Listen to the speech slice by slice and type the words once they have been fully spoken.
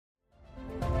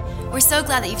We're so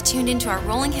glad that you've tuned into our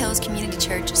Rolling Hills Community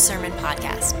Church Sermon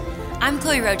Podcast. I'm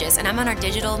Chloe Rojas, and I'm on our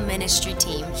digital ministry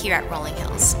team here at Rolling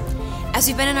Hills. As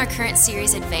we've been in our current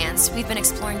series, Advanced, we've been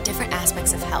exploring different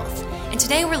aspects of health, and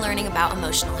today we're learning about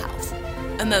emotional health.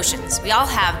 Emotions, we all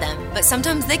have them, but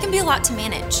sometimes they can be a lot to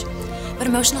manage. But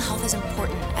emotional health is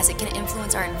important as it can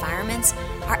influence our environments,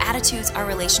 our attitudes, our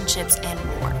relationships, and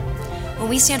more. When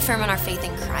we stand firm on our faith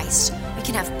in Christ, we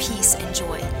can have peace and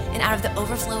joy, and out of the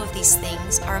overflow of these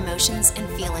things, our emotions and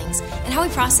feelings, and how we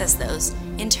process those,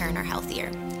 in turn, are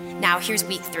healthier. Now, here's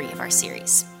week 3 of our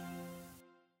series.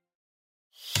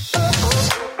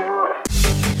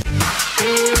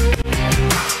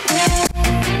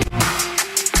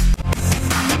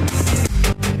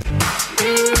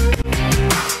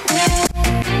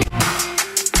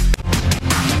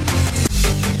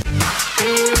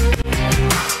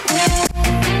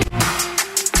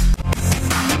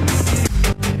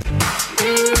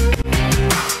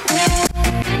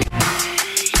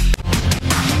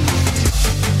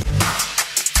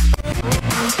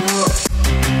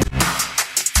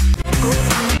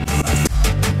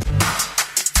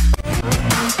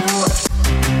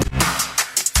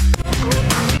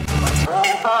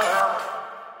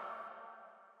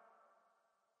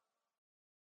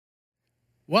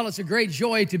 Well, it's a great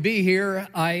joy to be here.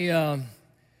 The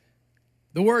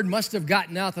word must have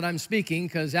gotten out that I'm speaking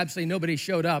because absolutely nobody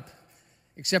showed up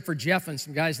except for Jeff and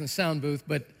some guys in the sound booth.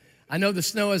 But I know the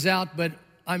snow is out, but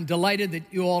I'm delighted that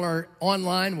you all are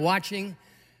online watching.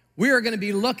 We are going to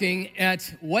be looking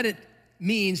at what it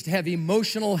means to have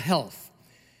emotional health.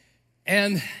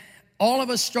 And all of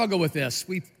us struggle with this.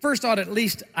 We first ought to at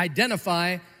least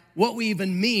identify what we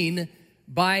even mean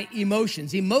by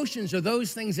emotions. Emotions are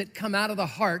those things that come out of the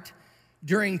heart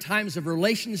during times of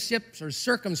relationships or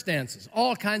circumstances,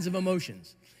 all kinds of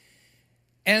emotions.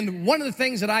 And one of the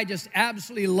things that I just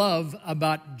absolutely love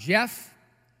about Jeff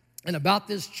and about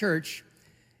this church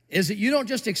is that you don't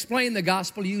just explain the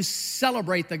gospel, you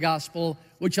celebrate the gospel,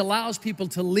 which allows people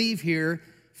to leave here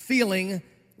feeling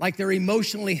like they're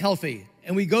emotionally healthy.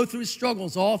 And we go through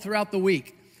struggles all throughout the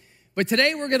week. But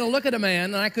today we're going to look at a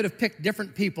man, and I could have picked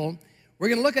different people. We're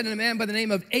going to look at a man by the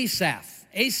name of Asaph.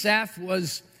 Asaph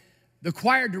was the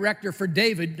choir director for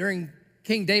David during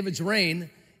King David's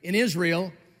reign in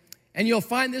Israel. And you'll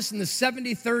find this in the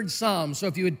 73rd Psalm. So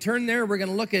if you would turn there, we're going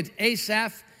to look at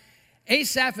Asaph.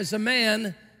 Asaph is a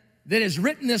man that has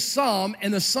written this psalm,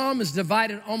 and the psalm is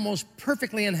divided almost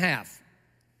perfectly in half.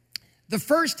 The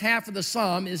first half of the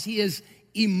psalm is he is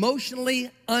emotionally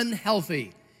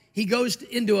unhealthy. He goes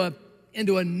into a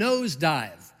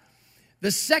nosedive. The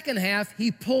second half,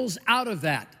 he pulls out of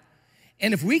that.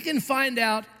 And if we can find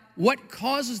out what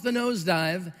causes the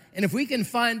nosedive, and if we can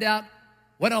find out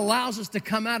what allows us to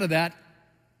come out of that,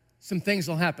 some things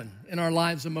will happen in our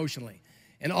lives emotionally.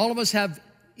 And all of us have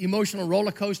emotional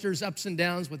roller coasters, ups and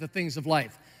downs with the things of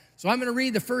life. So I'm going to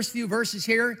read the first few verses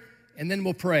here, and then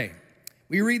we'll pray.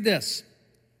 We read this.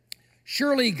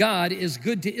 Surely God is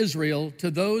good to Israel,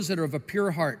 to those that are of a pure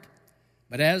heart.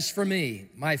 But as for me,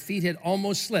 my feet had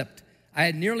almost slipped. I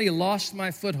had nearly lost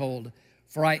my foothold,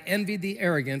 for I envied the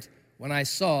arrogant when I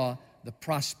saw the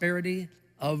prosperity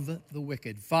of the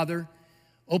wicked. Father,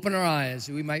 open our eyes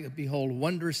that we might behold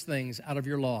wondrous things out of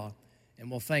your law, and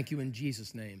we'll thank you in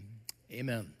Jesus' name.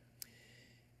 Amen.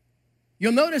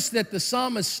 You'll notice that the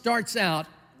psalmist starts out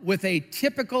with a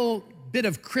typical bit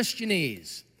of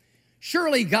Christianese.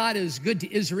 Surely God is good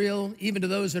to Israel, even to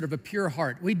those that are of a pure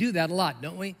heart. We do that a lot,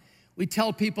 don't we? We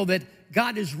tell people that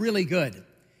God is really good.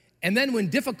 And then when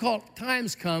difficult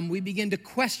times come, we begin to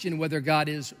question whether God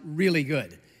is really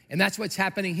good. And that's what's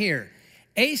happening here.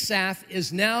 Asaph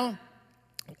is now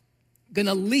going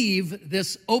to leave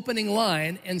this opening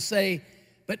line and say,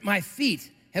 but my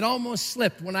feet had almost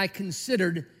slipped when I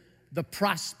considered the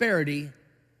prosperity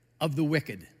of the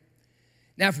wicked.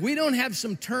 Now, if we don't have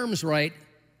some terms right,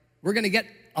 we're going to get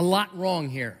a lot wrong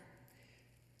here.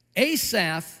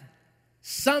 Asaph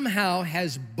somehow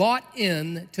has bought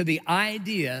in to the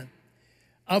idea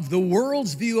of the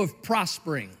world's view of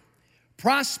prospering.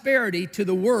 Prosperity to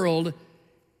the world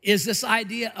is this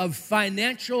idea of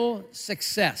financial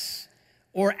success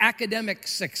or academic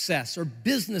success or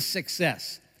business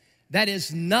success. That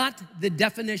is not the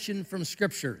definition from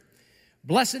Scripture.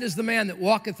 Blessed is the man that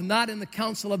walketh not in the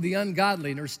counsel of the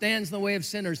ungodly, nor stands in the way of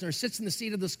sinners, nor sits in the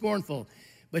seat of the scornful.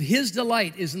 But his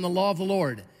delight is in the law of the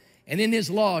Lord, and in his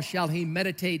law shall he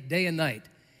meditate day and night.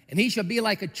 And he shall be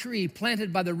like a tree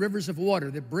planted by the rivers of water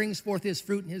that brings forth his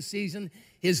fruit in his season.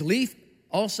 His leaf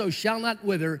also shall not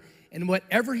wither, and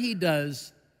whatever he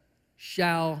does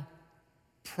shall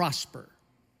prosper.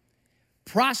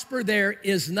 Prosper there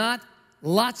is not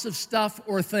lots of stuff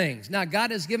or things. Now,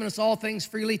 God has given us all things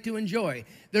freely to enjoy.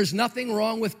 There's nothing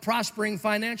wrong with prospering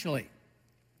financially.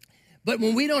 But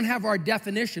when we don't have our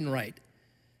definition right,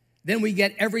 then we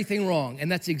get everything wrong,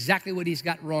 and that's exactly what he's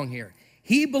got wrong here.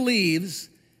 He believes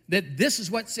that this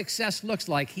is what success looks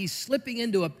like. He's slipping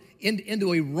into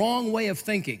a wrong way of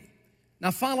thinking. Now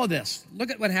follow this.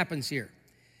 Look at what happens here.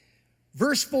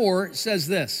 Verse 4 says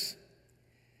this: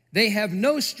 they have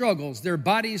no struggles. Their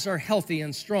bodies are healthy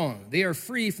and strong. They are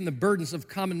free from the burdens of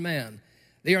common man.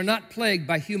 They are not plagued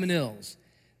by human ills.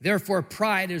 Therefore,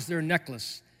 pride is their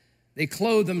necklace. They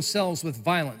clothe themselves with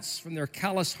violence. From their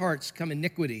callous hearts come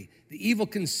iniquity. The evil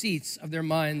conceits of their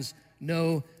minds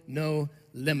know no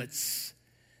limits.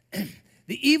 The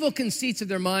evil conceits of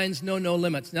their minds know no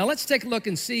limits. Now let's take a look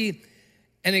and see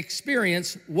and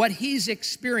experience what he's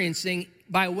experiencing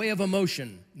by way of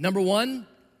emotion. Number one,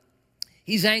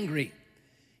 he's angry.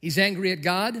 He's angry at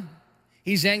God.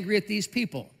 He's angry at these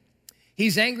people.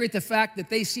 He's angry at the fact that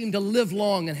they seem to live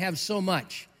long and have so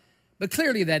much. But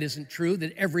clearly that isn't true,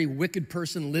 that every wicked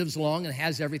person lives long and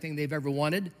has everything they've ever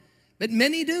wanted. But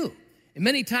many do. And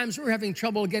many times we're having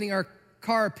trouble getting our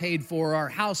car paid for, our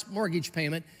house mortgage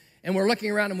payment, and we're looking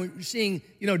around and we're seeing,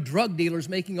 drug dealers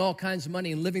making all kinds of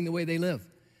money and living the way they live.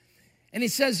 And he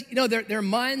says, their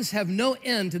minds have no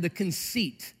end to the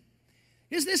conceit.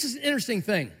 This is an interesting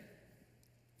thing.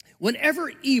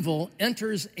 Whenever evil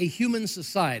enters a human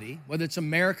society, whether it's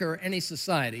America or any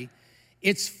society,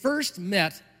 it's first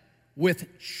met with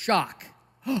shock.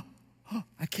 Oh,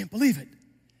 I can't believe it.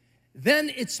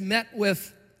 Then it's met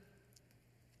with,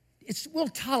 we'll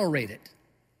tolerate it.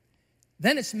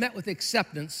 Then it's met with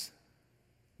acceptance.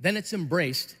 Then it's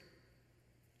embraced.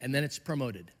 And then it's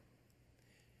promoted.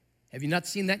 Have you not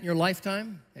seen that in your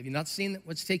lifetime? Have you not seen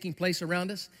what's taking place around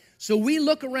us? So we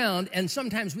look around and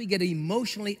sometimes we get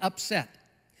emotionally upset.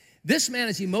 This man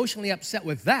is emotionally upset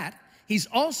with that. He's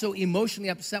also emotionally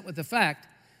upset with the fact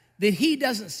that he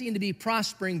doesn't seem to be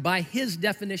prospering by his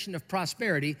definition of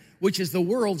prosperity, which is the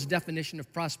world's definition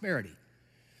of prosperity.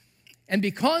 And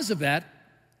because of that,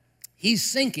 he's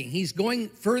sinking. He's going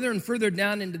further and further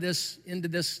down into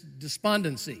this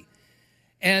despondency.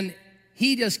 And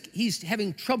he's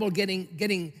having trouble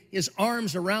getting his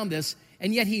arms around this,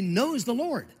 and yet he knows the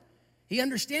Lord. He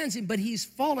understands him, but he's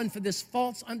fallen for this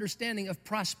false understanding of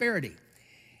prosperity.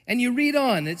 And you read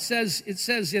on, it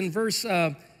says in verse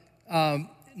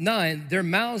 9, their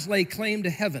mouths lay claim to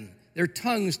heaven. Their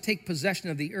tongues take possession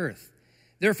of the earth.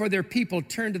 Therefore, their people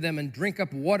turn to them and drink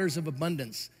up waters of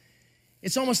abundance.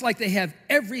 It's almost like they have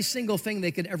every single thing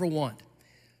they could ever want.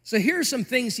 So here's some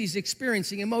things he's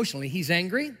experiencing emotionally. He's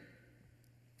angry.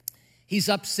 He's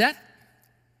upset.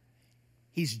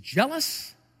 He's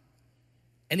jealous.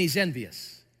 And he's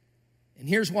envious. And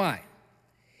here's why.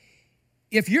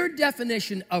 If your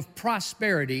definition of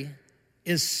prosperity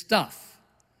is stuff,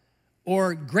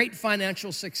 or great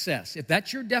financial success, if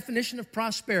that's your definition of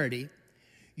prosperity,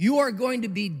 you are going to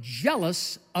be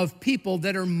jealous of people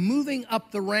that are moving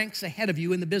up the ranks ahead of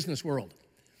you in the business world.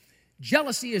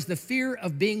 Jealousy is the fear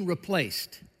of being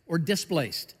replaced or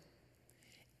displaced.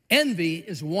 Envy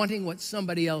is wanting what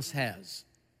somebody else has.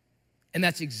 And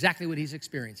that's exactly what he's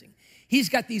experiencing. He's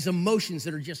got these emotions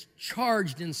that are just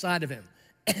charged inside of him.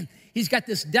 And he's got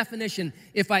this definition,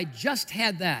 if I just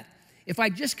had that, if I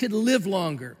just could live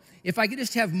longer, if I could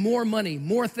just have more money,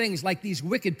 more things like these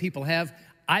wicked people have,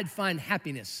 I'd find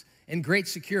happiness and great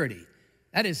security.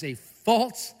 That is a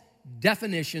false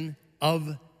definition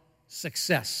of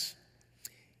success.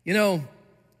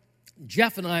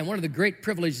 Jeff and I, one of the great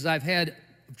privileges I've had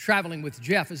of traveling with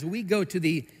Jeff is we go to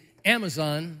the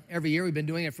Amazon every year. We've been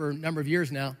doing it for a number of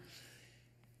years now.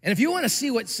 And if you want to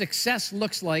see what success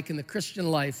looks like in the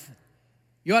Christian life,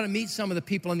 you ought to meet some of the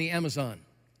people in the Amazon.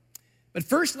 But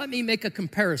first, let me make a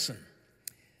comparison.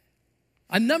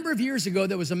 A number of years ago,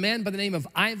 there was a man by the name of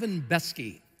Ivan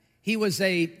Besky. He was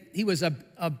a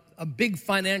big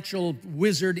financial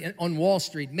wizard on Wall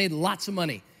Street, made lots of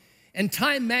money. And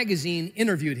Time magazine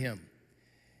interviewed him.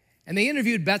 And they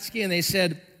interviewed Besky and they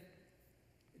said,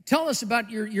 tell us about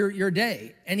your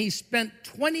day. And he spent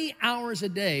 20 hours a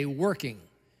day working.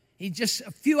 He just a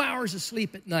few hours of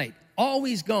sleep at night,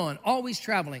 always gone, always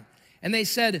traveling. And they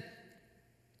said,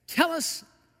 tell us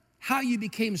how you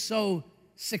became so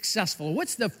successful.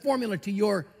 What's the formula to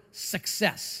your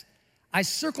success? I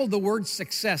circled the word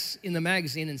success in the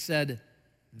magazine and said,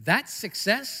 that's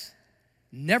success?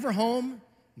 Never home,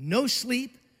 no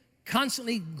sleep,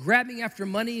 constantly grabbing after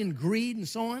money and greed and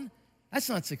so on? That's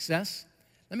not success.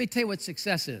 Let me tell you what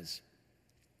success is.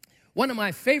 One of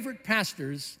my favorite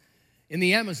pastors in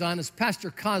the Amazon is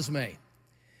Pastor Cosme.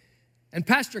 And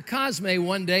Pastor Cosme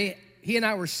one day he and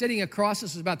I were sitting across,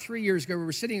 this was about 3 years ago, we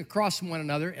were sitting across from one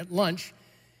another at lunch,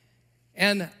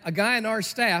 and a guy in our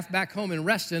staff back home in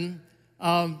Reston,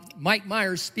 Mike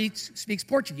Myers, speaks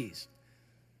Portuguese.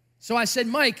 So I said,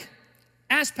 Mike,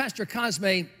 ask Pastor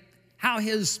Cosme how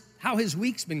his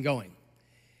week's been going,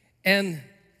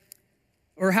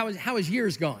 or how his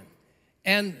year's gone.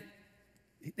 And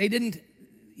they didn't.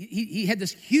 He had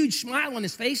this huge smile on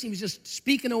his face, and he was just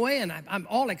speaking away, and I'm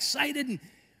all excited. And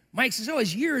Mike says,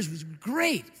 his year was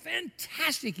great,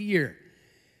 fantastic year.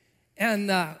 And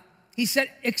he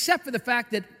said, except for the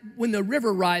fact that when the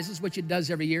river rises, which it does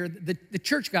every year, the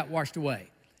church got washed away.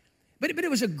 But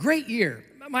it was a great year.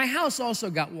 My house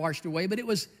also got washed away, but it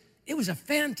was a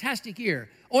fantastic year.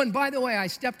 Oh, and by the way, I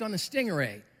stepped on a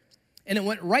stingray, and it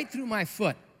went right through my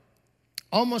foot.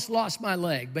 Almost lost my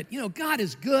leg. But, God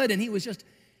is good, and he was just...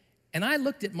 And I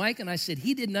looked at Mike, and I said,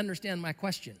 he didn't understand my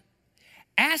question.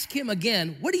 Ask him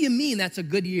again, what do you mean that's a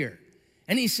good year?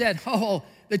 And he said,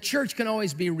 the church can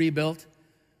always be rebuilt.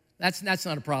 That's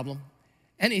not a problem.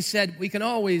 And he said, we can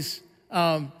always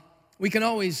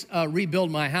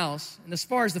rebuild my house. And as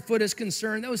far as the foot is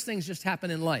concerned, those things just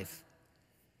happen in life.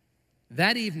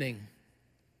 That evening,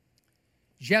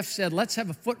 Jeff said, let's have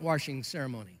a foot washing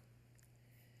ceremony.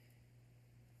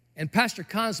 And Pastor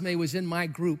Cosme was in my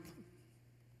group.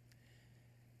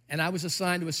 And I was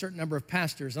assigned to a certain number of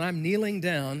pastors. And I'm kneeling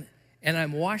down, and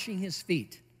I'm washing his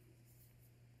feet.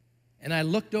 And I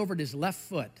looked over at his left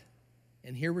foot,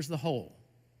 and here was the hole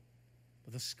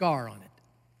with a scar on it.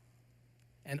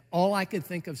 And all I could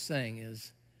think of saying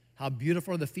is, how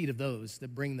beautiful are the feet of those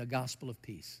that bring the gospel of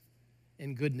peace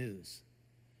and good news.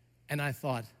 And I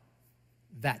thought,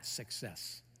 that's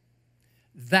success.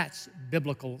 That's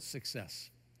biblical success.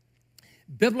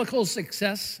 Biblical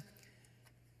success,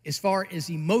 as far as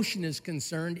emotion is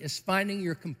concerned, is finding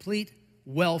your complete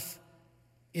wealth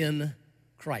in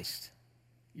Christ.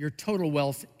 Your total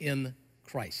wealth in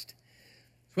Christ.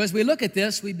 So as we look at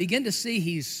this, we begin to see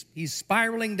he's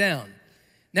spiraling down.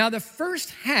 Now, the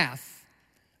first half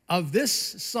of this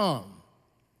psalm,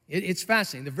 it's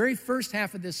fascinating. The very first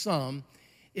half of this psalm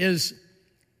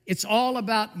it's all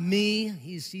about me.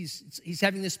 He's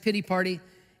having this pity party.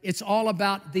 It's all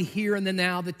about the here and the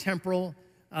now, the temporal.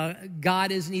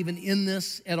 God isn't even in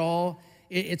this at all.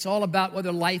 It's all about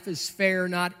whether life is fair or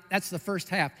not. That's the first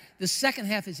half. The second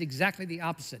half is exactly the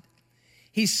opposite.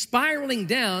 He's spiraling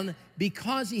down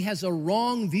because he has a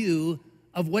wrong view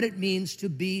of what it means to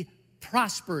be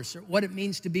prosperous or what it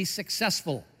means to be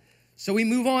successful. So we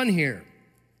move on here.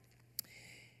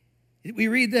 We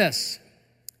read this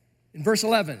in verse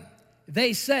 11.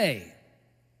 They say,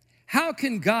 how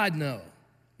can God know?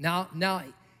 Now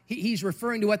he's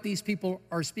referring to what these people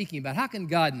are speaking about. How can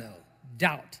God know?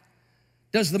 Doubt.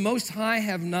 Does the Most High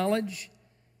have knowledge?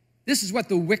 This is what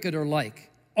the wicked are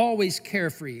like, always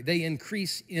carefree. They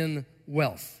increase in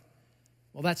wealth.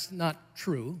 Well, that's not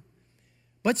true,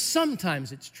 but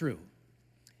sometimes it's true.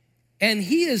 And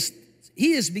he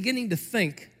is beginning to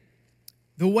think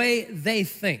the way they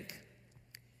think.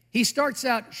 He starts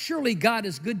out, surely God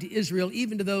is good to Israel,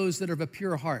 even to those that are of a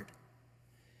pure heart.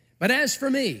 But as for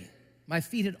me, my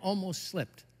feet had almost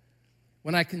slipped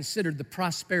when I considered the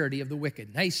prosperity of the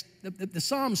wicked. Now, the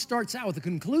psalm starts out with a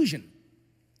conclusion.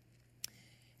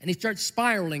 And he starts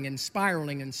spiraling and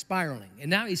spiraling and spiraling. And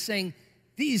now he's saying,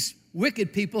 these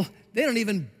wicked people, they don't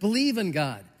even believe in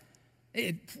God.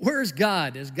 Where's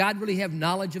God? Does God really have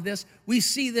knowledge of this? We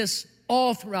see this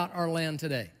all throughout our land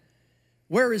today.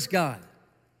 Where is God?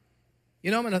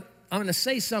 I'm going to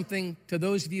say something to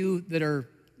those of you that are,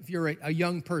 if you're a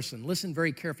young person, listen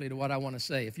very carefully to what I want to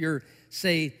say. If you're,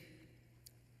 say,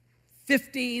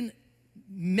 15,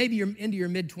 maybe you're into your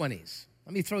mid-20s,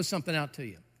 let me throw something out to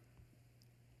you.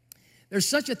 There's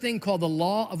such a thing called the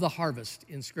law of the harvest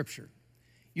in Scripture.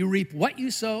 You reap what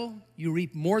you sow, you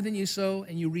reap more than you sow,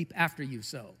 and you reap after you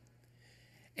sow.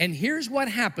 And here's what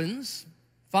happens,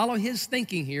 follow his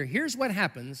thinking here, here's what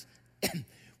happens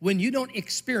when you don't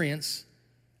experience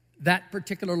that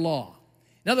particular law.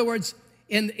 In other words,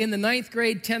 in the 9th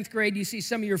grade, 10th grade, you see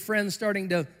some of your friends starting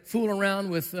to fool around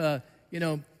with,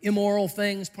 immoral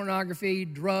things, pornography,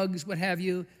 drugs, what have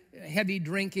you, heavy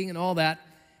drinking and all that.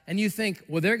 And you think,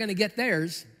 well, they're going to get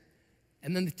theirs.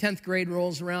 And then the 10th grade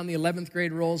rolls around, the 11th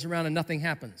grade rolls around, and nothing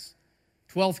happens.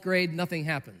 12th grade, nothing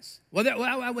happens. Well,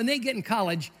 when they get in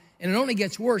college, and it only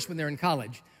gets worse when they're in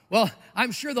college, well,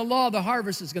 I'm sure the law of the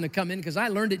harvest is going to come in because I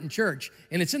learned it in church,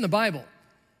 and it's in the Bible.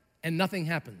 And nothing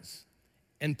happens.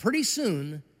 And pretty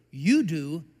soon, you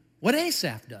do what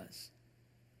Asaph does.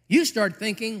 You start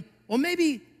thinking, well,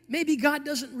 maybe God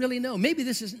doesn't really know. Maybe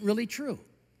this isn't really true.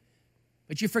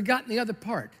 But you've forgotten the other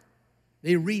part.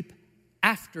 They reap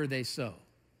after they sow.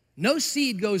 No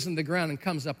seed goes in the ground and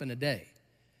comes up in a day,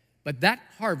 but that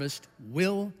harvest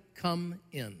will come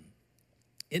in.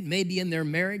 It may be in their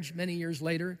marriage many years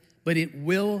later, but it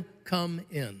will come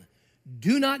in.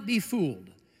 Do not be fooled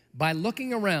by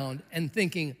looking around and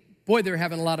thinking, boy, they're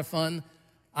having a lot of fun.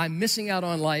 I'm missing out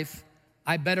on life.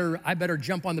 I better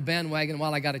jump on the bandwagon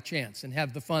while I got a chance and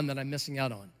have the fun that I'm missing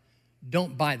out on.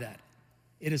 Don't buy that.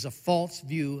 It is a false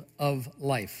view of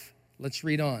life. Let's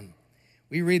read on.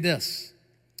 We read this.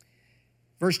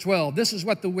 Verse 12, this is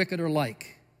what the wicked are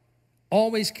like.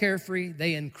 Always carefree,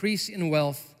 they increase in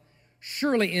wealth.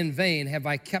 Surely in vain have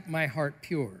I kept my heart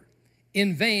pure.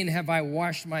 In vain have I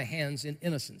washed my hands in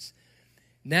innocence.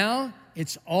 Now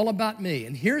it's all about me.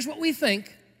 And here's what we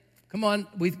think. Come on,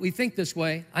 we think this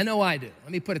way. I know I do.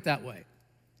 Let me put it that way.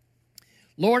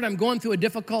 Lord, I'm going through a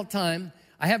difficult time.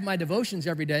 I have my devotions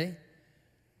every day.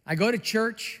 I go to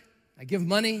church. I give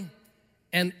money.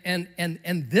 And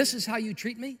this is how you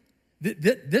treat me?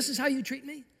 This is how you treat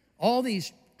me? All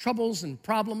these troubles and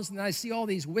problems, and I see all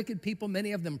these wicked people,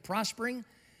 many of them prospering.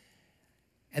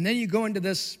 And then you go into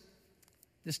this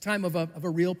time of a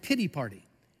real pity party.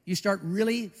 You start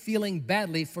really feeling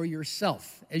badly for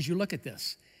yourself as you look at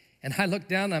this. And I look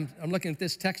down, I'm looking at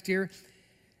this text here,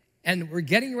 and we're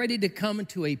getting ready to come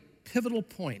to a pivotal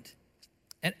point,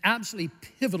 an absolutely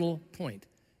pivotal point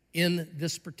in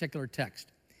this particular text.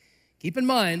 Keep in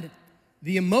mind,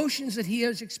 the emotions that he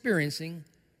is experiencing,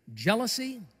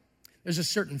 jealousy, there's a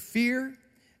certain fear,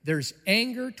 there's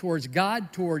anger towards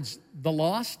God, towards the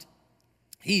lost.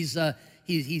 He's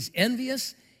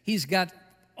envious. He's got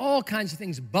all kinds of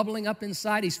things bubbling up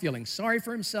inside. He's feeling sorry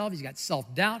for himself. He's got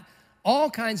self-doubt, all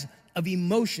kinds of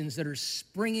emotions that are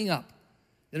springing up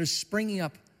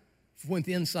from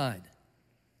the inside.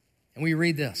 And we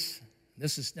read this.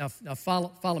 This is now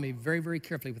follow me very, very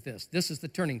carefully with this. This is the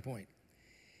turning point.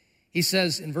 He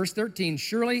says in verse 13,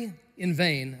 surely in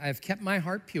vain I have kept my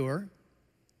heart pure,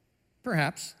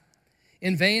 perhaps.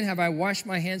 In vain have I washed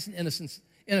my hands in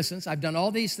innocence. I've done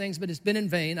all these things, but it's been in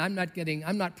vain. I'm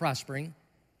not prospering.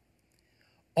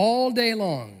 All day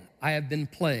long I have been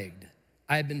plagued.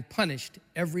 I have been punished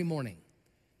every morning.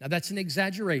 Now that's an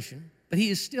exaggeration, but he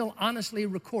is still honestly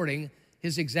recording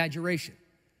his exaggeration.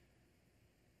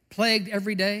 Plagued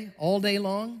every day, all day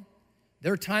long.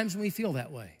 There are times when we feel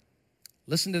that way.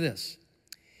 Listen to this.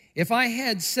 If I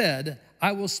had said,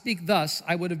 I will speak thus,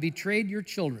 I would have betrayed your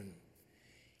children.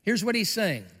 Here's what he's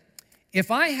saying.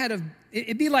 If I had,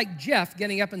 it'd be like Jeff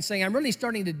getting up and saying, I'm really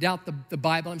starting to doubt the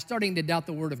Bible. I'm starting to doubt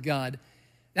the Word of God.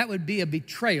 That would be a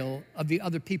betrayal of the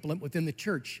other people within the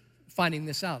church finding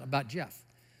this out about Jeff.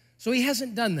 So he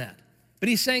hasn't done that. But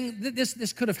he's saying that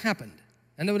this could have happened.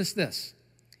 And notice this.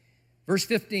 Verse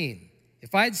 15.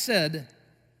 If I had said,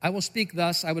 I will speak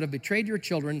thus, I would have betrayed your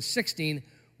children. 16.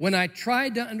 When I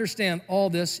tried to understand all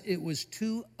this, it was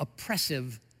too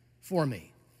oppressive for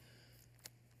me.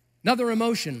 Another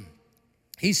emotion.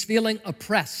 He's feeling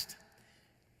oppressed.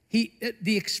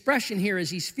 The expression here is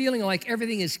he's feeling like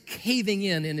everything is caving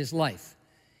in his life.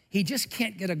 He just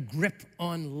can't get a grip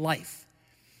on life.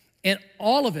 And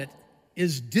all of it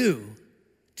is due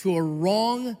to a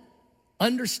wrong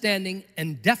understanding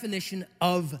and definition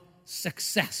of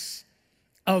success,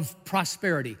 of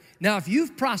prosperity. Now, if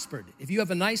you've prospered, if you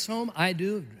have a nice home, I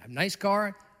do, I have a nice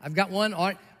car, I've got one,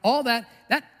 all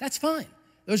that's fine.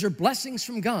 Those are blessings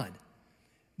from God.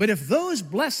 But if those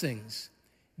blessings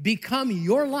become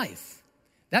your life,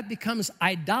 that becomes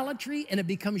idolatry and it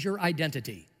becomes your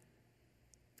identity.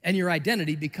 And your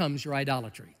identity becomes your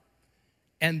idolatry.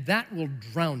 And that will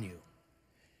drown you.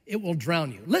 It will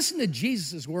drown you. Listen to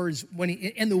Jesus' words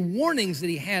and the warnings that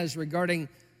he has regarding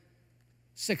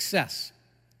success.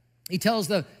 He tells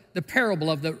the parable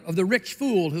of the rich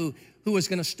fool who was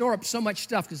going to store up so much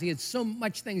stuff because he had so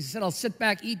much things. He said, I'll sit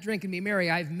back, eat, drink, and be merry.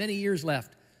 I have many years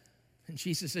left. And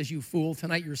Jesus says, you fool,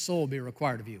 tonight your soul will be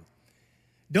required of you.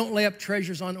 Don't lay up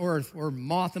treasures on earth where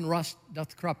moth and rust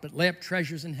doth corrupt, but lay up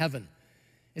treasures in heaven.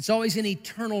 It's always an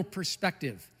eternal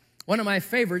perspective. One of my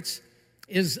favorites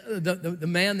is the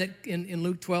man that in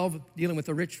Luke 12, dealing with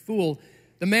the rich fool,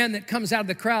 the man that comes out of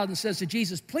the crowd and says to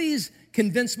Jesus, please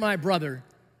convince my brother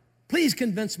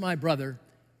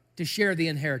to share the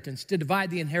inheritance, to divide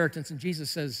the inheritance. And Jesus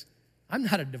says, I'm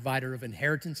not a divider of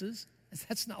inheritances.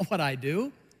 That's not what I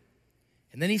do.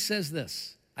 And then he says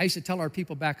this. I used to tell our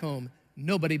people back home,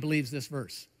 nobody believes this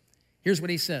verse. Here's what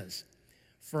he says.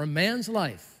 For a man's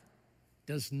life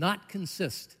does not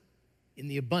consist in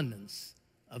the abundance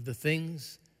of the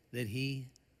things that he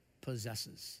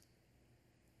possesses.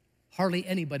 Hardly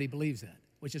anybody believes that,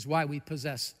 which is why we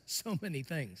possess so many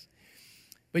things.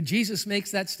 But Jesus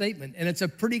makes that statement, and it's a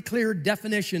pretty clear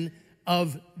definition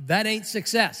of that ain't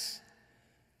success.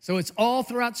 So it's all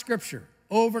throughout Scripture,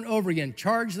 over and over again.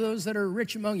 Charge those that are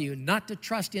rich among you not to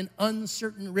trust in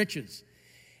uncertain riches.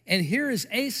 And here is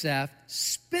Asaph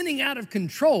spinning out of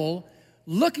control,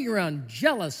 looking around,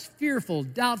 jealous, fearful,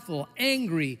 doubtful,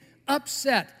 angry,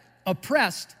 upset,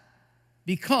 oppressed,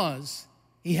 because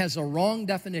he has a wrong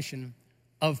definition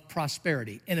of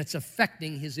prosperity, and it's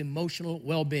affecting his emotional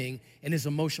well-being and his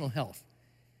emotional health.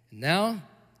 And now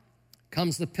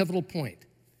comes the pivotal point.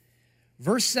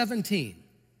 Verse 17.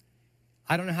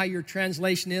 I don't know how your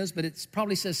translation is, but it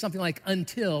probably says something like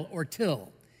until or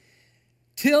till.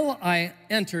 Till I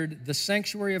entered the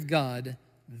sanctuary of God,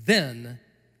 then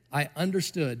I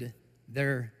understood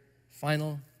their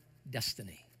final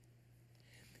destiny.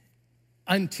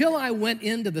 Until I went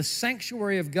into the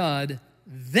sanctuary of God,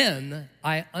 then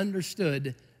I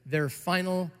understood their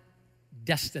final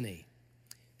destiny.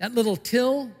 That little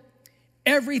till,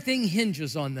 everything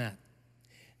hinges on that.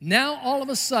 Now, all of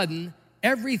a sudden,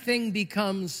 everything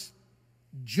becomes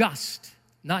just,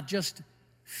 not just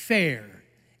fair.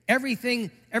 Everything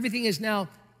is now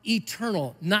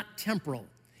eternal, not temporal.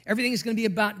 Everything is going to be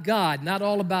about God, not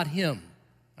all about him,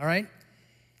 all right?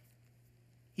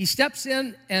 He steps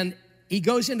in and he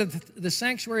goes into the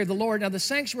sanctuary of the Lord. Now, the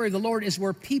sanctuary of the Lord is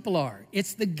where people are.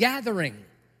 It's the gathering.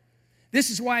 This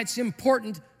is why it's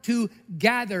important to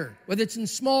gather, whether it's in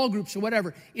small groups or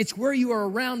whatever. It's where you are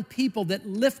around people that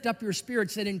lift up your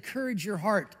spirits, that encourage your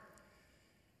heart.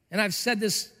 And I've said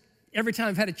this every time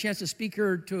I've had a chance to speak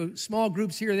here to small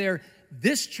groups here or there.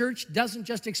 This church doesn't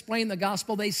just explain the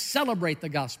gospel, they celebrate the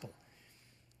gospel.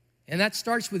 And that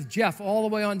starts with Jeff all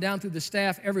the way on down through the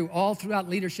staff, all throughout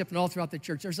leadership and all throughout the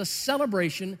church. There's a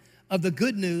celebration of the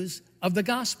good news of the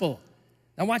gospel.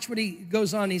 Now watch what he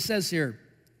goes on. He says here,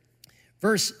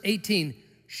 verse 18,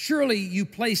 surely you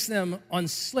place them on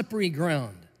slippery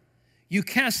ground. You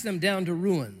cast them down to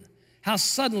ruin. How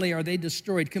suddenly are they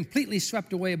destroyed, completely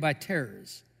swept away by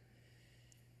terrors.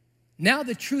 Now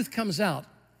the truth comes out.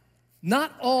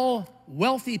 Not all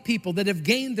wealthy people that have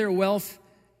gained their wealth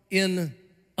in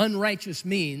unrighteous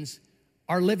means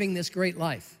are living this great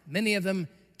life. Many of them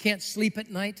can't sleep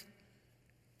at night,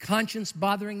 conscience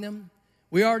bothering them.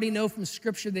 We already know from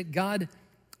Scripture that God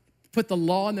put the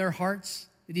law in their hearts,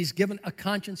 that he's given a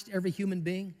conscience to every human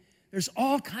being. There's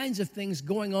all kinds of things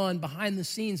going on behind the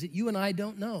scenes that you and I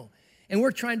don't know. And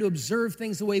we're trying to observe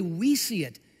things the way we see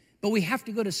it, but we have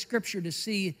to go to Scripture to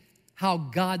see how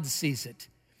God sees it.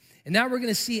 And now we're going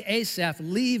to see Asaph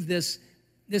leave this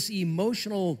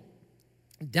emotional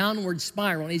downward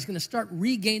spiral, and he's going to start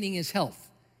regaining his health.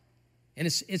 And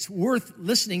it's worth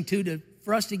listening to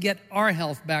for us to get our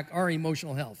health back, our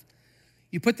emotional health.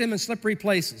 You put them in slippery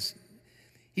places.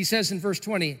 He says in verse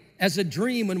 20, as a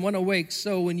dream when one awakes,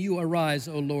 so when you arise,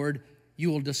 O Lord, you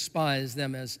will despise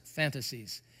them as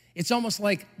fantasies. It's almost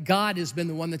like God has been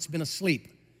the one that's been asleep.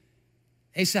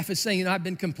 Asaph is saying, I've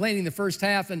been complaining the first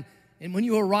half, and when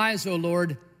you arise, O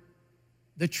Lord,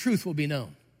 the truth will be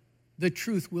known. The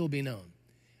truth will be known.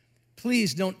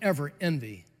 Please don't ever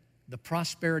envy the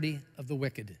prosperity of the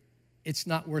wicked. It's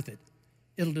not worth it.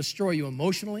 It'll destroy you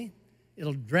emotionally.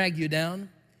 It'll drag you down.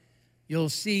 You'll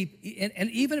see,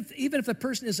 and even if the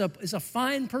person is a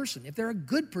fine person, if they're a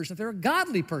good person, if they're a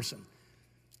godly person,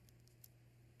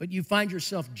 but you find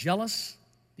yourself jealous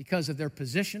because of their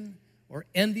position or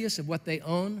envious of what they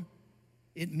own,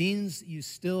 it means you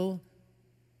still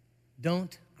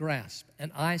don't grasp,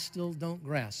 and I still don't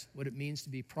grasp what it means to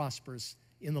be prosperous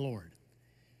in the Lord.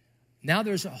 Now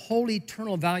there's a whole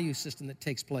eternal value system that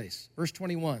takes place. Verse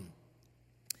 21,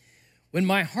 when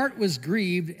my heart was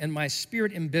grieved and my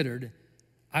spirit embittered,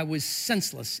 I was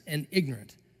senseless and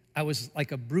ignorant. I was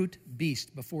like a brute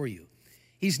beast before you.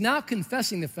 He's now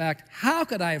confessing the fact, how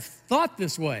could I have thought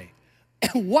this way?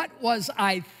 What was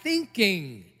I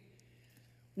thinking?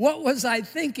 What was I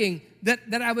thinking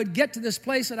that I would get to this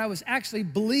place that I was actually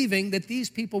believing that these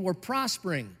people were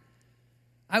prospering?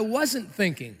 I wasn't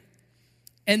thinking.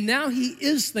 And now he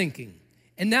is thinking.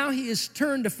 And now he is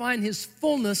turned to find his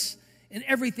fullness and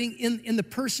everything in the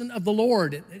person of the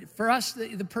Lord. For us,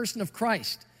 the person of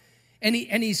Christ. And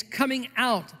he's coming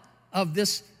out of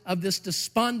this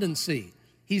despondency.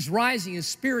 He's rising. His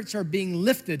spirits are being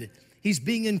lifted. He's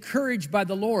being encouraged by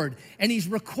the Lord. And he's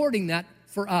recording that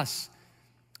for us.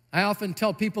 I often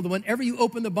tell people that whenever you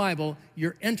open the Bible,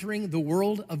 you're entering the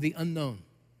world of the unknown.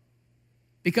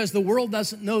 Because the world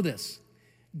doesn't know this.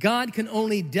 God can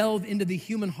only delve into the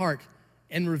human heart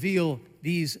and reveal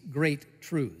these great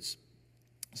truths.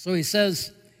 So he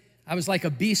says, I was like a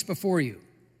beast before you.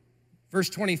 Verse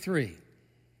 23,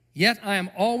 yet I am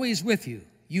always with you.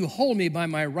 You hold me by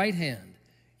my right hand.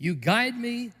 You guide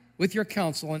me with your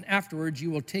counsel, and afterwards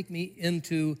you will take me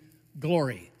into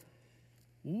glory.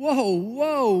 Whoa,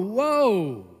 whoa,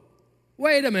 whoa.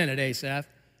 Wait a minute, Asaph.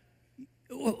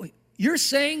 You're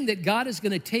saying that God is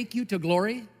going to take you to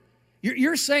glory?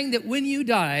 You're saying that when you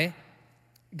die,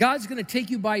 God's going to take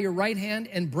you by your right hand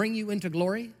and bring you into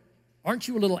glory? Aren't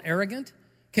you a little arrogant?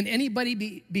 Can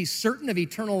anybody be certain of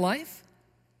eternal life?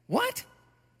 What?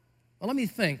 Well, let me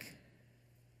think.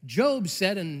 Job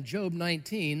said in Job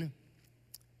 19,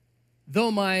 though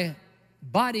my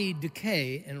body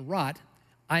decay and rot,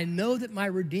 I know that my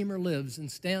Redeemer lives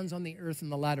and stands on the earth in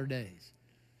the latter days.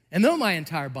 And though my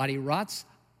entire body rots,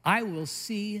 I will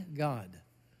see God.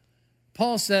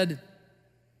 Paul said,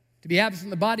 to be absent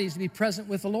from the body is to be present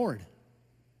with the Lord.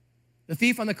 The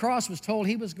thief on the cross was told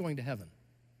he was going to heaven.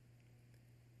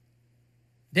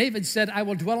 David said, I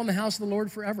will dwell in the house of the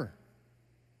Lord forever.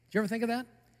 Did you ever think of that?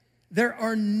 There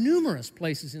are numerous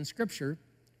places in Scripture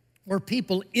where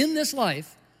people in this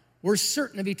life were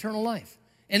certain of eternal life.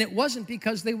 And it wasn't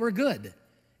because they were good.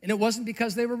 And it wasn't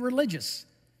because they were religious.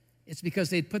 It's because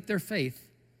they'd put their faith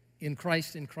in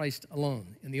Christ and Christ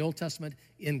alone. In the Old Testament,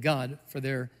 in God for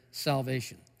their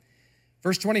salvation.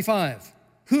 Verse 25,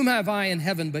 whom have I in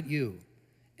heaven but you?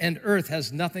 And earth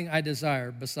has nothing I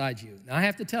desire besides you. Now I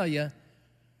have to tell you,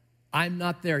 I'm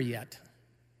not there yet.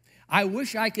 I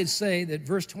wish I could say that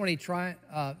verse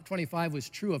 25 was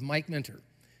true of Mike Minter.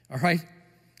 All right?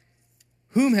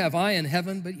 Whom have I in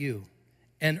heaven but you?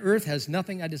 And earth has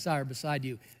nothing I desire beside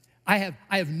you. I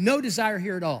have no desire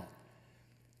here at all.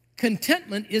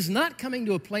 Contentment is not coming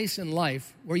to a place in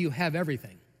life where you have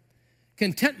everything.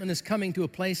 Contentment is coming to a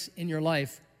place in your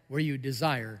life where you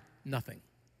desire nothing.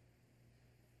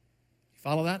 You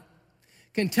follow that?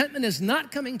 Contentment is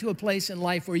not coming to a place in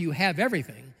life where you have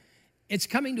everything. It's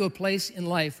coming to a place in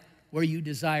life where you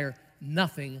desire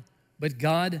nothing but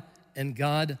God and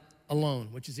God alone,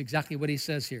 which is exactly what he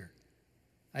says here.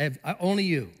 I have only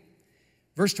you.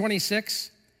 Verse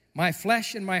 26, my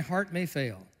flesh and my heart may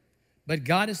fail, but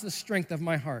God is the strength of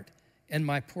my heart and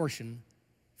my portion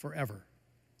forever.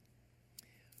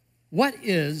 What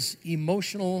is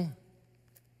emotional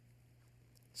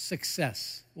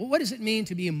success? Well, what does it mean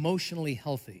to be emotionally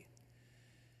healthy?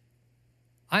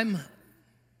 I'm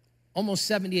almost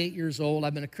 78 years old.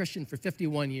 I've been a Christian for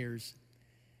 51 years,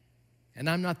 and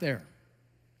I'm not there.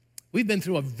 We've been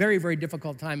through a very, very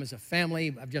difficult time as a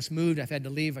family. I've just moved. I've had to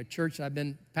leave a church I've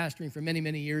been pastoring for many,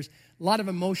 many years. A lot of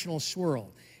emotional swirl.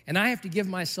 And I have to give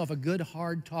myself a good,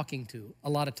 hard talking to a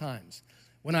lot of times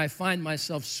when I find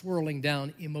myself swirling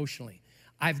down emotionally.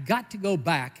 I've got to go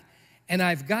back and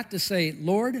I've got to say,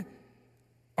 Lord,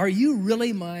 are you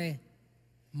really my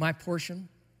portion?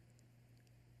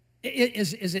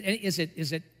 Is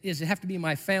it have to be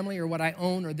my family or what I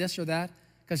own or this or that?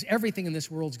 Because everything in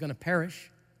this world is going to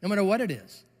perish, no matter what it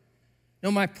is.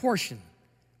 No, my portion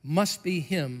must be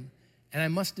him, and I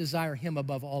must desire him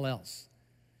above all else.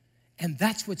 And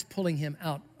that's what's pulling him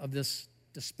out of this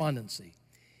despondency.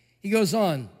 He goes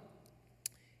on.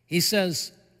 He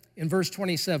says in verse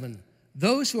 27,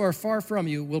 those who are far from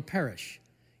you will perish.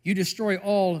 You destroy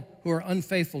all who are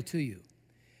unfaithful to you.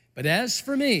 But as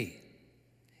for me,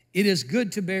 it is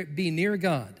good to be near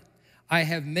God. I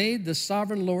have made the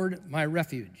sovereign Lord my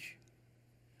refuge.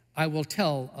 I will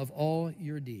tell of all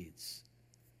your deeds.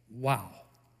 Wow.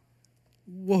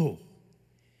 Whoa.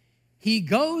 He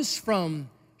goes from,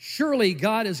 surely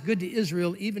God is good to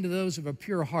Israel, even to those of a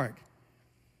pure heart.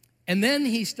 And then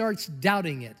he starts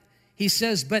doubting it. He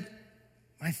says, but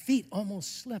my feet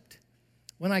almost slipped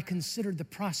when I considered the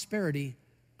prosperity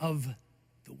of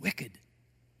the wicked.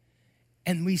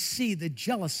 And we see the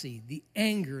jealousy, the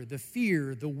anger, the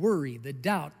fear, the worry, the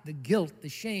doubt, the guilt, the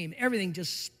shame, everything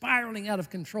just spiraling out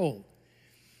of control.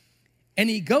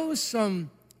 And he goes from,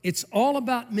 it's all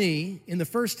about me in the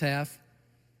first half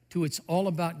to it's all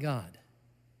about God.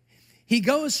 He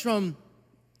goes from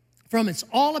it's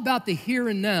all about the here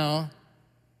and now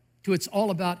to it's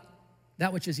all about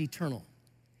that which is eternal.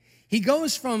 He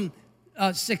goes from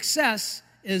success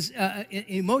is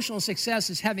emotional success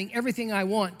is having everything I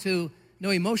want to no,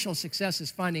 emotional success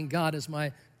is finding God as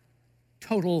my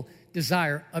total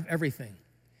desire of everything.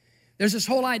 There's this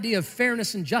whole idea of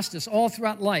fairness and justice all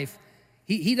throughout life.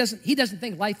 He doesn't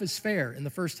think life is fair in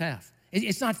the first half.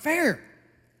 It's not fair.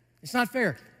 It's not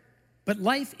fair. But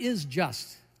life is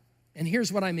just. And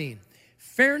here's what I mean.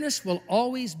 Fairness will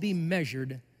always be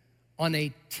measured on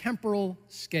a temporal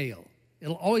scale.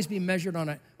 It'll always be measured on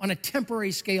a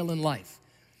temporary scale in life.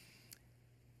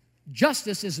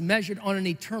 Justice is measured on an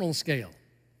eternal scale.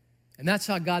 And that's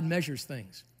how God measures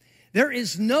things. There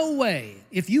is no way,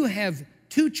 if you have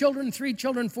 2 children, 3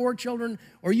 children, 4 children,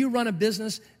 or you run a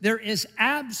business, there is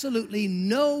absolutely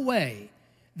no way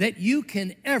that you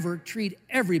can ever treat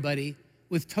everybody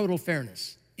with total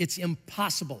fairness. It's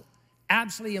impossible,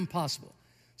 absolutely impossible.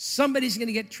 Somebody's going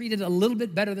to get treated a little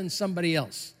bit better than somebody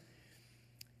else.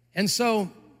 And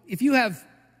so if you have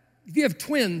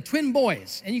twin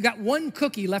boys and you got one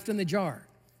cookie left in the jar,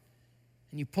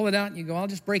 and you pull it out and you go, I'll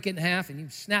just break it in half, and you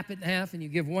snap it in half and you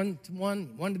give one to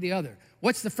one, one to the other.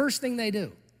 What's the first thing they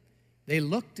do? They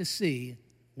look to see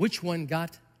which one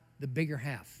got the bigger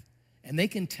half. And they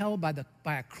can tell by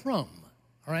a crumb,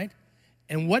 all right?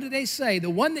 And what do they say? The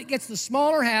one that gets the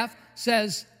smaller half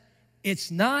says,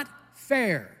 it's not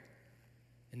fair.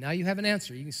 And now you have an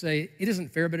answer. You can say, it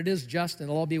isn't fair, but it is just, and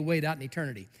it'll all be weighed out in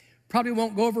eternity. Probably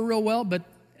won't go over real well, but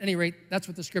at any rate, that's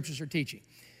what the scriptures are teaching.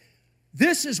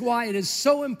 This is why it is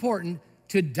so important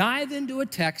to dive into a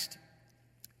text,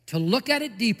 to look at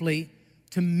it deeply,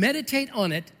 to meditate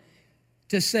on it,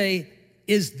 to say,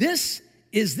 is this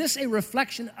a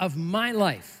reflection of my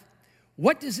life?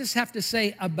 What does this have to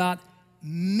say about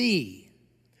me?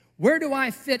 Where do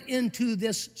I fit into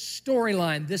this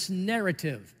storyline, this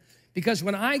narrative? Because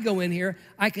when I go in here,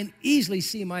 I can easily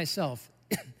see myself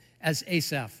as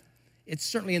Asaph. It's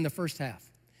certainly in the first half.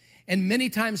 And many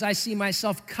times I see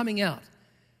myself coming out.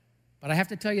 But I have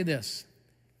to tell you this,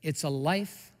 it's a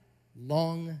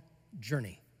lifelong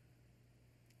journey.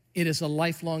 It is a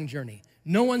lifelong journey.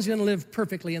 No one's going to live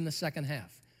perfectly in the second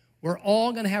half. We're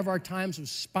all going to have our times of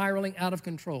spiraling out of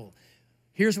control.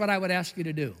 Here's what I would ask you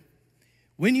to do.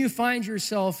 When you find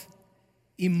yourself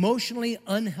emotionally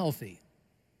unhealthy,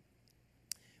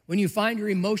 when you find your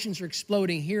emotions are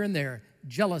exploding here and there,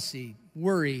 jealousy,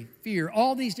 worry, fear,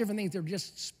 all these different things that are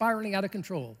just spiraling out of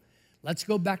control, let's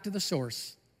go back to the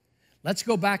source. Let's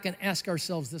go back and ask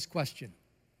ourselves this question.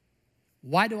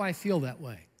 Why do I feel that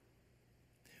way?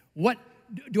 What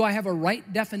do I have a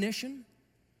right definition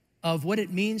of what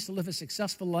it means to live a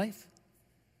successful life?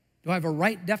 Do I have a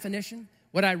right definition?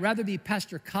 Would I rather be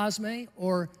Pastor Cosme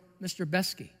or Mr.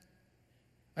 Besky?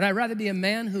 Would I rather be a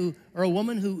man or a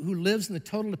woman who lives in the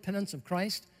total dependence of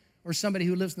Christ, or somebody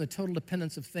who lives in the total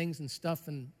dependence of things and stuff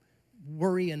and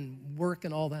worry and work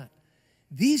and all that?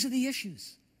 These are the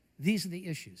issues. These are the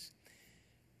issues.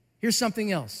 Here's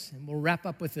something else, and we'll wrap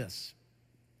up with this.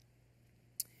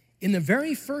 In the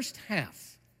very first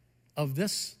half of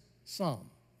this psalm,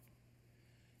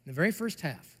 in the very first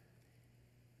half,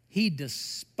 he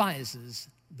despises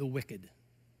the wicked.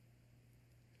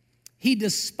 He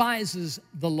despises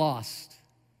the lost.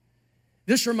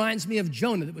 This reminds me of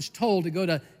Jonah that was told to go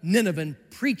to Nineveh and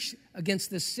preach against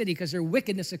this city because their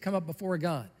wickedness had come up before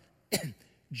God.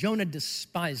 Jonah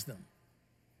despised them.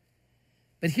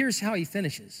 But here's how he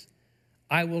finishes.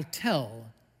 I will tell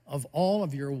of all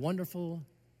of your wonderful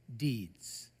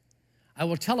deeds. I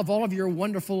will tell of all of your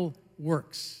wonderful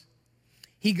works.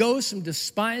 He goes from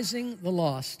despising the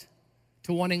lost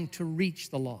to wanting to reach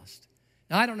the lost.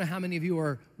 Now, I don't know how many of you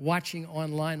are watching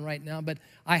online right now, but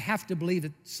I have to believe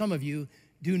that some of you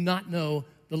do not know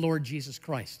the Lord Jesus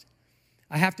Christ.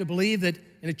 I have to believe that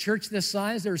in a church this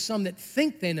size, there are some that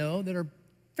think they know, that are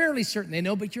fairly certain they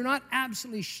know, but you're not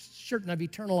absolutely certain of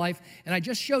eternal life. And I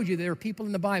just showed you there are people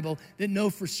in the Bible that know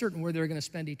for certain where they're going to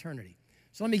spend eternity.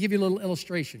 So let me give you a little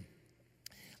illustration.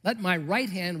 Let my right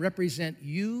hand represent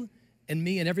you and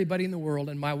me and everybody in the world,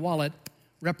 and my wallet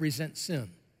represent sin.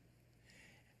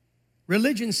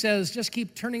 Religion says just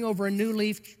keep turning over a new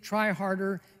leaf, try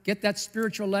harder, get that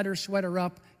spiritual leather sweater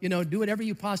up, do whatever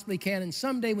you possibly can, and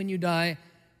someday when you die,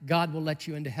 God will let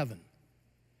you into heaven.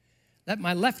 Let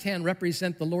my left hand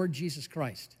represent the Lord Jesus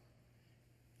Christ.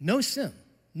 No sin,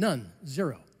 none,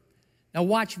 zero. Now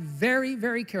watch very,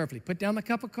 very carefully. Put down the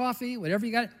cup of coffee, whatever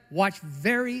you got. Watch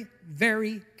very,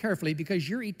 very carefully because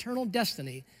your eternal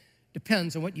destiny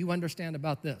depends on what you understand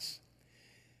about this.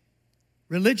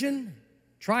 Religion,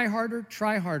 try harder,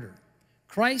 try harder.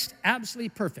 Christ, absolutely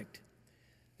perfect.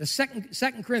 The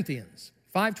Second Corinthians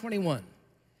 5:21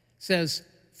 says,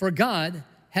 for God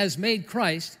has made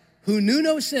Christ, who knew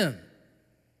no sin,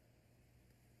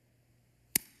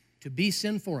 to be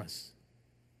sin for us,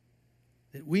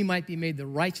 that we might be made the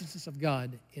righteousness of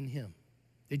God in him.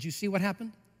 Did you see what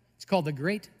happened? It's called the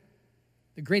great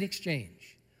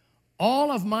exchange.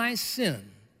 All of my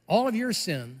sin, all of your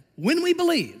sin, when we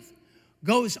believe,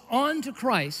 goes on to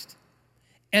Christ,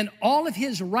 and all of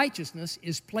his righteousness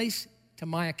is placed to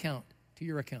my account, to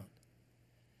your account.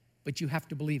 But you have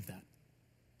to believe that.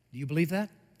 Do you believe that?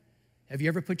 Have you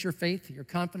ever put your faith, your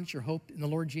confidence, your hope in the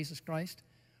Lord Jesus Christ?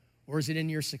 Or is it in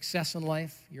your success in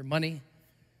life, your money,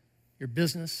 your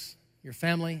business, your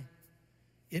family?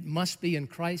 It must be in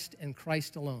Christ and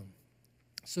Christ alone.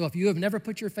 So if you have never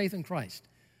put your faith in Christ,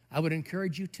 I would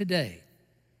encourage you today,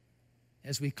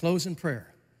 as we close in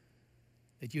prayer,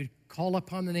 that you'd call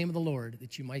upon the name of the Lord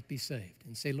that you might be saved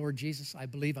and say, Lord Jesus, I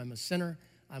believe I'm a sinner,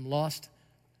 I'm lost.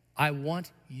 I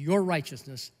want your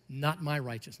righteousness, not my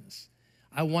righteousness.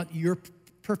 I want your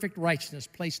perfect righteousness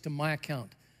placed to my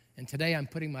account. And today I'm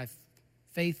putting my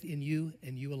faith in you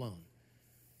and you alone.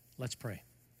 Let's pray.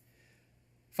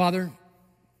 Father,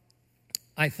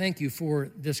 I thank you for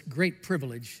this great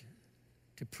privilege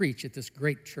to preach at this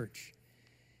great church.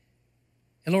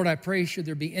 And Lord, I pray, should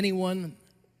there be anyone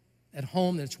at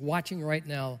home that's watching right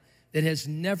now that has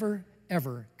never,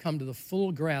 ever come to the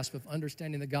full grasp of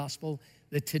understanding the gospel,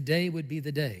 that today would be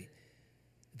the day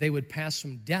they would pass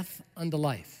from death unto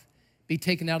life, be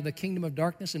taken out of the kingdom of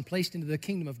darkness and placed into the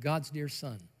kingdom of God's dear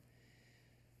Son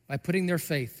by putting their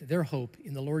faith, their hope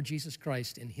in the Lord Jesus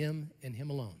Christ, in Him and Him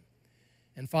alone.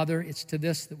 And Father, it's to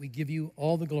this that we give you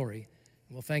all the glory,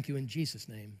 and we'll thank you in Jesus'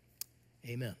 name.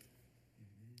 Amen.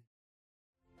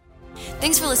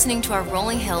 Thanks for listening to our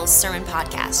Rolling Hills Sermon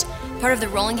Podcast, part of the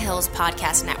Rolling Hills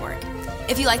Podcast Network.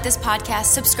 If you like this podcast,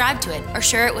 subscribe to it or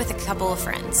share it with a couple of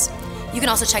friends. You can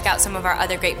also check out some of our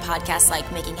other great podcasts like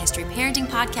Making History Parenting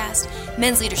Podcast,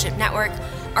 Men's Leadership Network,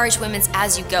 RH Women's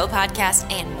As You Go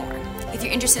Podcast, and more. If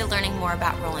you're interested in learning more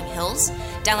about Rolling Hills,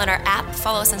 download our app,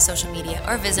 follow us on social media,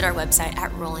 or visit our website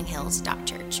at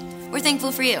rollinghills.church. We're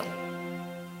thankful for you.